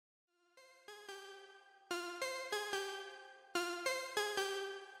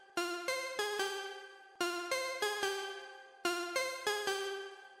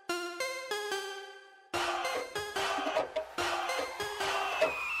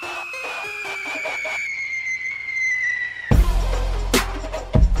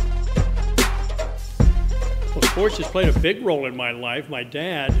Sports has played a big role in my life. My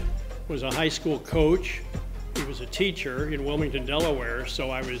dad was a high school coach. He was a teacher in Wilmington, Delaware,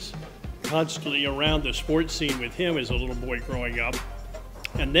 so I was constantly around the sports scene with him as a little boy growing up.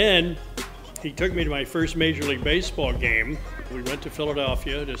 And then he took me to my first Major League Baseball game. We went to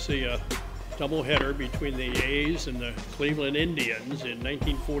Philadelphia to see a doubleheader between the A's and the Cleveland Indians in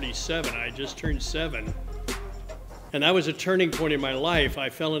 1947. I just turned 7. And that was a turning point in my life. I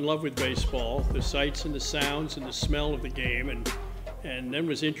fell in love with baseball, the sights and the sounds and the smell of the game, and then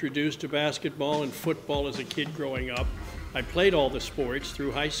was introduced to basketball and football as a kid growing up. I played all the sports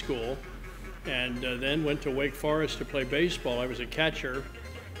through high school, and then went to Wake Forest to play baseball. I was a catcher,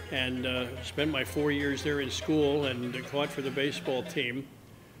 and spent my 4 years there in school and caught for the baseball team.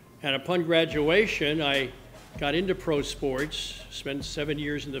 And upon graduation, I got into pro sports, spent 7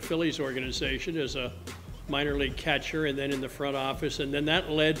 years in the Phillies organization as a minor league catcher and then in the front office, and then that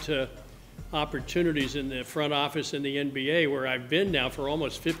led to opportunities in the front office in the NBA, where I've been now for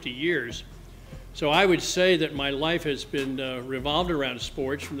almost 50 years. So I would say that my life has been revolved around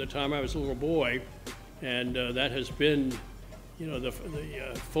sports from the time I was a little boy, and that has been, you know, the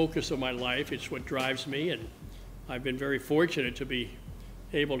focus of my life. It's what drives me, and I've been very fortunate to be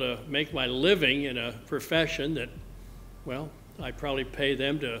able to make my living in a profession that, well, I probably pay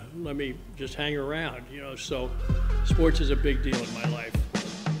them to let me just hang around, you know, so sports is a big deal in my life.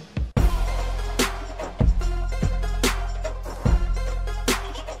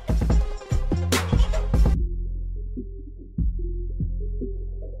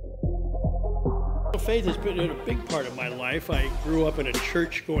 Faith has been a big part of my life. I grew up in a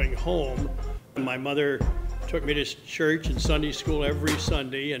church-going home. My mother took me to church and Sunday school every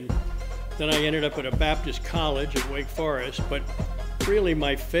Sunday, and then I ended up at a Baptist college at Wake Forest. But really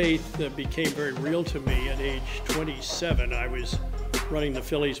my faith became very real to me at age 27. I was running the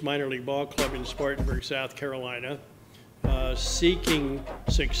Phillies minor league ball club in Spartanburg, South Carolina, seeking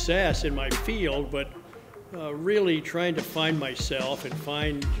success in my field, but really trying to find myself and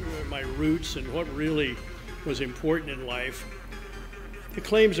find my roots and what really was important in life. The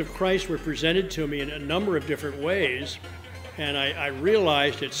claims of Christ were presented to me in a number of different ways, and I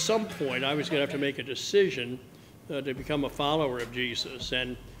realized at some point I was going to have to make a decision to become a follower of Jesus.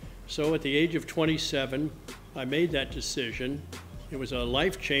 And so at the age of 27, I made that decision. It was a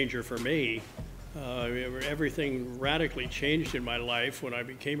life changer for me. Everything radically changed in my life when I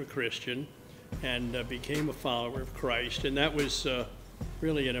became a Christian and became a follower of Christ, and that was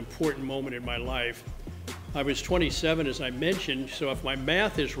really an important moment in my life. I was 27, as I mentioned, so if my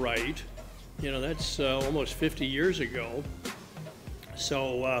math is right, you know, that's almost 50 years ago.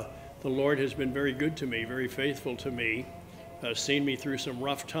 So the Lord has been very good to me, very faithful to me, seen me through some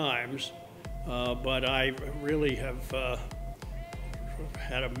rough times, but I really have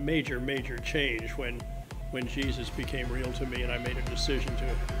had a major change when Jesus became real to me and I made a decision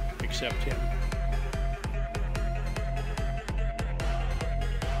to accept him.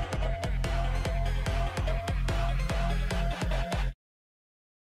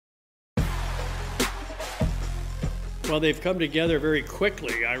 Well, they've come together very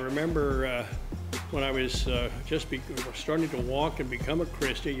quickly. I remember when I was just starting to walk and become a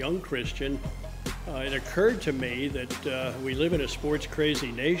Christian, young Christian, it occurred to me that we live in a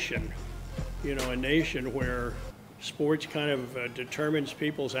sports-crazy nation, you know, a nation where sports kind of determines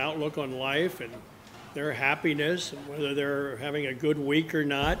people's outlook on life and their happiness, and whether they're having a good week or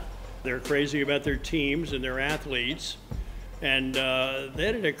not. They're crazy about their teams and their athletes. And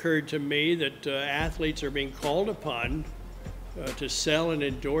then it occurred to me that athletes are being called upon to sell and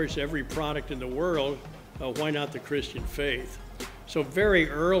endorse every product in the world. Why not the Christian faith? So very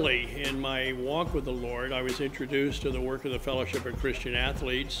early in my walk with the Lord, I was introduced to the work of the Fellowship of Christian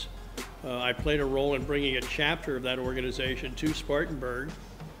Athletes. I played a role in bringing a chapter of that organization to Spartanburg.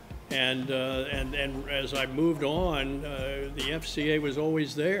 And as I moved on, the FCA was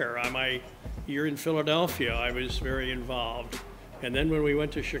always there. My year in Philadelphia, I was very involved. And then when we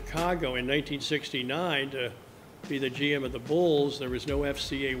went to Chicago in 1969 to be the GM of the Bulls, there was no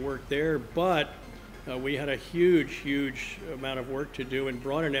FCA work there, but we had a huge amount of work to do and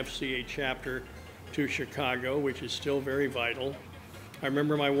brought an FCA chapter to Chicago, which is still very vital. I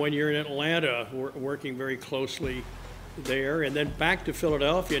remember my 1 year in Atlanta working very closely there, and then back to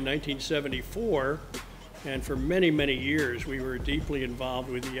Philadelphia in 1974, and for many years we were deeply involved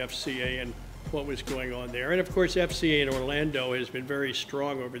with the FCA and what was going on there. And of course FCA in Orlando has been very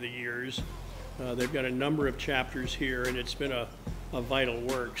strong over the years. They've got a number of chapters here, and it's been a vital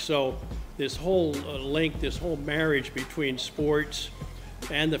work. So this whole link, this whole marriage between sports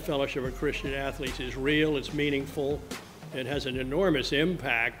and the Fellowship of Christian Athletes is real, it's meaningful, it has an enormous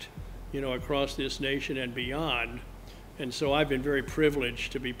impact across this nation and beyond. And so I've been very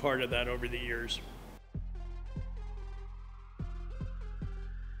privileged to be part of that over the years.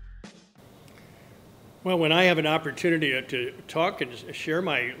 Well, when I have an opportunity to talk and share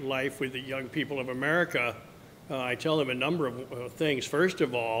my life with the young people of America, I tell them a number of things. First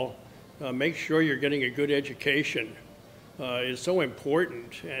of all, make sure you're getting a good education. It's so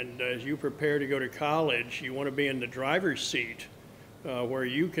important, and as you prepare to go to college, you want to be in the driver's seat where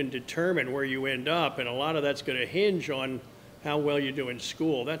you can determine where you end up, and a lot of that's going to hinge on how well you do in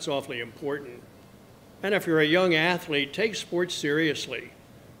school. That's awfully important. And if you're a young athlete, take sports seriously.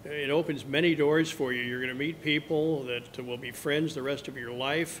 It opens many doors for you. You're going to meet people that will be friends the rest of your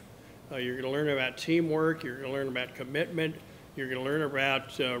life. You're going to learn about teamwork. You're going to learn about commitment. You're going to learn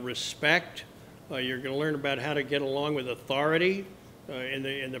about respect. You're going to learn about how to get along with authority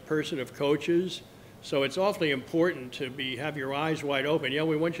in the person of coaches. So it's awfully important to have your eyes wide open.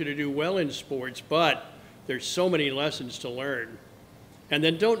 We want you to do well in sports, but there's so many lessons to learn. And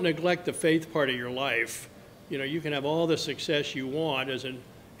then don't neglect the faith part of your life. You can have all the success you want as an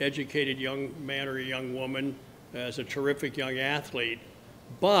educated young man or a young woman, as a terrific young athlete.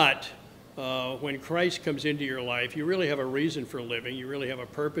 But when Christ comes into your life, you really have a reason for living. You really have a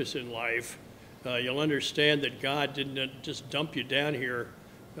purpose in life. You'll understand that God didn't just dump you down here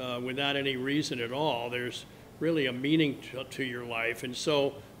without any reason at all. There's really a meaning to your life. And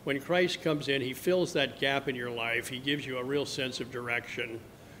so when Christ comes in, he fills that gap in your life. He gives you a real sense of direction.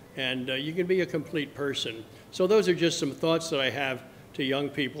 And you can be a complete person. So those are just some thoughts that I have to young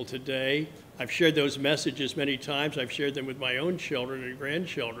people today. I've shared those messages many times. I've shared them with my own children and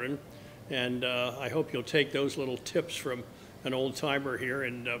grandchildren. And I hope you'll take those little tips from an old timer here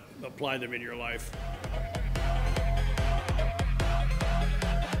and apply them in your life.